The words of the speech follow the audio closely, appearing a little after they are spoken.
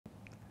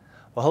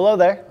Well, hello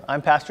there.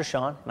 I'm Pastor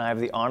Shawn, and I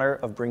have the honor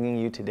of bringing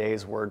you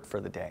today's word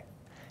for the day.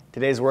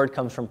 Today's word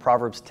comes from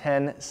Proverbs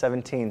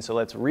 10:17, so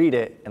let's read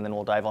it, and then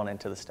we'll dive on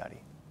into the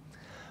study.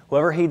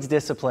 Whoever heeds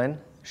discipline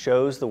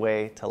shows the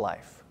way to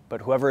life,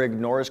 but whoever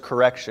ignores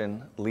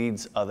correction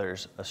leads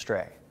others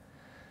astray.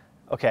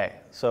 Okay,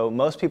 so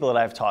most people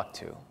that I've talked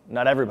to,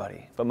 not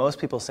everybody, but most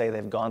people say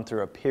they've gone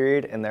through a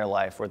period in their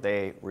life where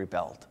they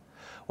rebelled.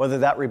 Whether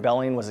that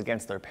rebellion was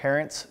against their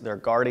parents, their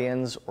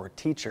guardians, or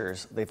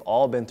teachers, they've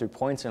all been through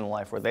points in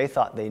life where they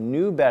thought they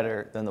knew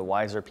better than the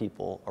wiser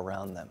people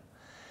around them.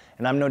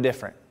 And I'm no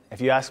different. If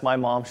you ask my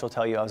mom, she'll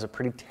tell you I was a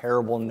pretty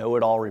terrible,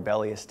 know-it-all,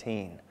 rebellious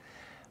teen.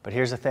 But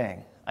here's the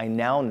thing. I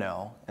now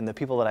know, and the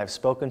people that I've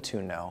spoken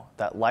to know,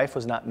 that life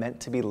was not meant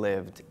to be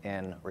lived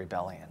in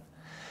rebellion.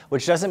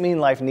 Which doesn't mean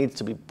life needs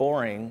to be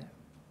boring,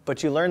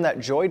 but you learn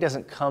that joy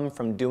doesn't come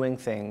from doing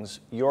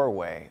things your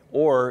way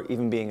or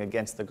even being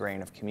against the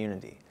grain of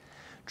community.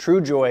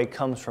 True joy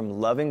comes from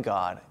loving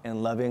God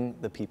and loving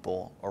the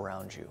people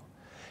around you.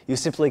 You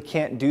simply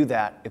can't do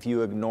that if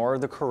you ignore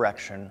the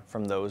correction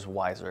from those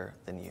wiser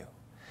than you.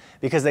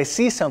 Because they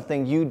see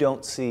something you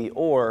don't see,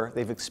 or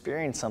they've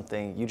experienced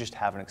something you just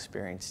haven't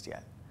experienced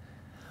yet.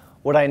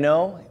 What I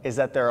know is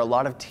that there are a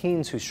lot of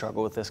teens who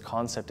struggle with this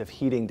concept of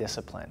heeding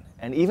discipline,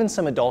 and even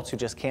some adults who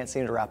just can't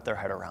seem to wrap their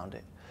head around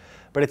it.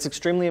 But it's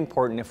extremely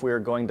important if we are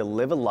going to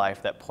live a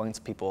life that points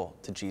people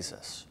to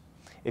Jesus.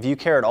 If you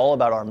care at all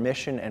about our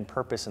mission and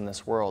purpose in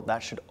this world,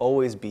 that should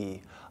always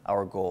be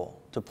our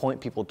goal, to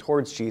point people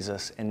towards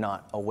Jesus and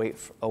not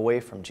away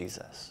from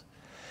Jesus.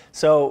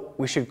 So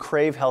we should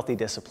crave healthy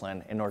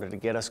discipline in order to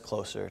get us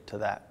closer to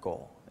that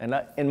goal. And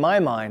in my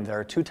mind, there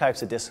are two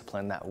types of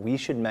discipline that we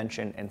should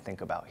mention and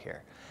think about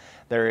here.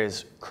 There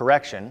is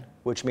correction,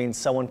 which means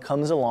someone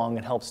comes along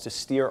and helps to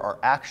steer our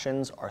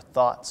actions, our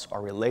thoughts,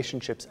 our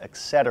relationships,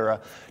 etc.,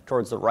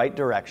 towards the right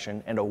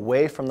direction and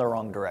away from the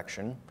wrong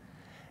direction.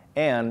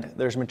 And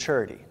there's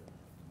maturity,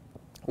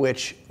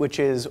 which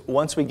is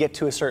once we get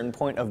to a certain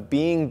point of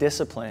being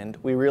disciplined,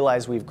 we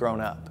realize we've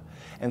grown up.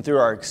 And through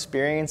our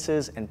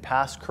experiences and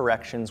past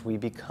corrections, we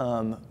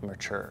become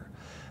mature.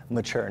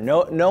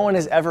 No one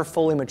is ever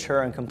fully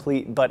mature and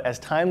complete, but as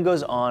time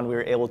goes on, we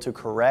are able to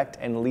correct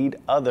and lead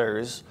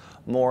others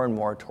more and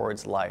more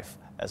towards life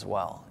as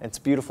well. It's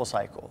a beautiful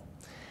cycle.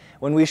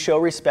 When we show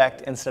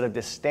respect instead of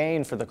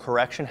disdain for the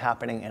correction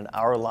happening in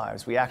our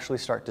lives, we actually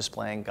start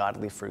displaying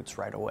godly fruits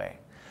right away.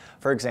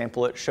 For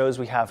example, it shows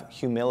we have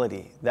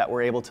humility, that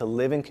we're able to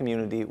live in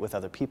community with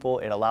other people.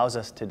 It allows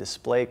us to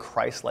display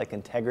Christ-like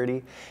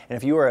integrity. And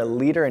if you are a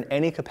leader in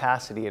any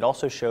capacity, it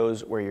also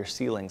shows where your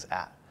ceiling's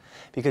at,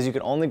 because you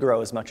can only grow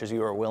as much as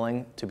you are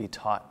willing to be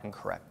taught and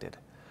corrected.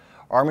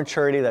 Our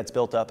maturity that's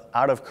built up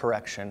out of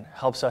correction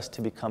helps us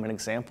to become an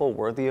example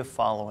worthy of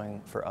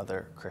following for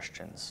other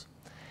Christians.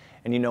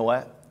 And you know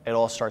what? It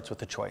all starts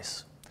with a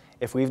choice.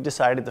 If we've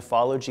decided to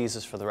follow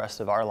Jesus for the rest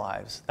of our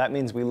lives, that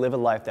means we live a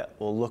life that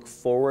will look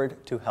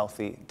forward to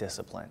healthy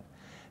discipline.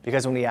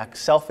 Because when we act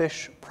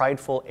selfish,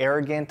 prideful,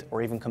 arrogant,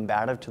 or even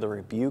combative to the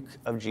rebuke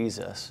of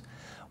Jesus,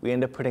 we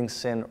end up putting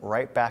sin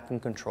right back in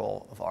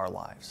control of our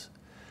lives.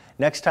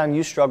 Next time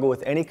you struggle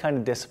with any kind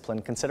of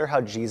discipline, consider how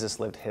Jesus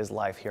lived his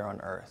life here on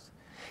earth.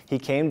 He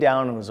came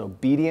down and was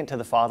obedient to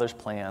the Father's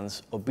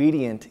plans,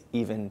 obedient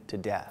even to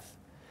death.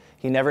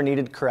 He never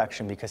needed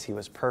correction because he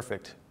was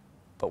perfect,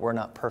 but we're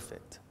not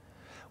perfect.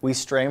 We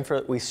stray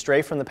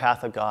from the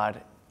path of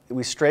God.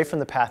 We stray from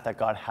the path that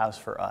God has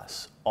for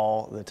us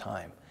all the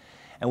time.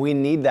 And we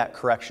need that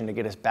correction to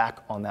get us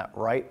back on that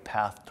right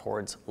path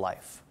towards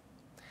life.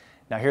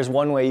 Now here's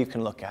one way you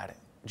can look at it.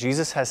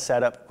 Jesus has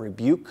set up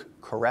rebuke,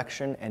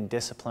 correction, and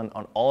discipline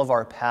on all of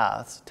our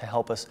paths to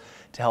help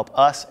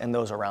us and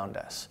those around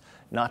us,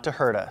 not to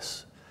hurt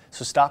us.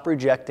 So stop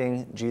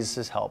rejecting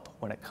Jesus' help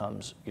when it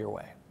comes your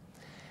way.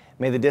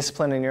 May the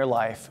discipline in your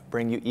life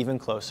bring you even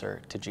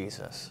closer to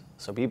Jesus.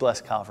 So be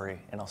blessed, Calvary,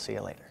 and I'll see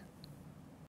you later.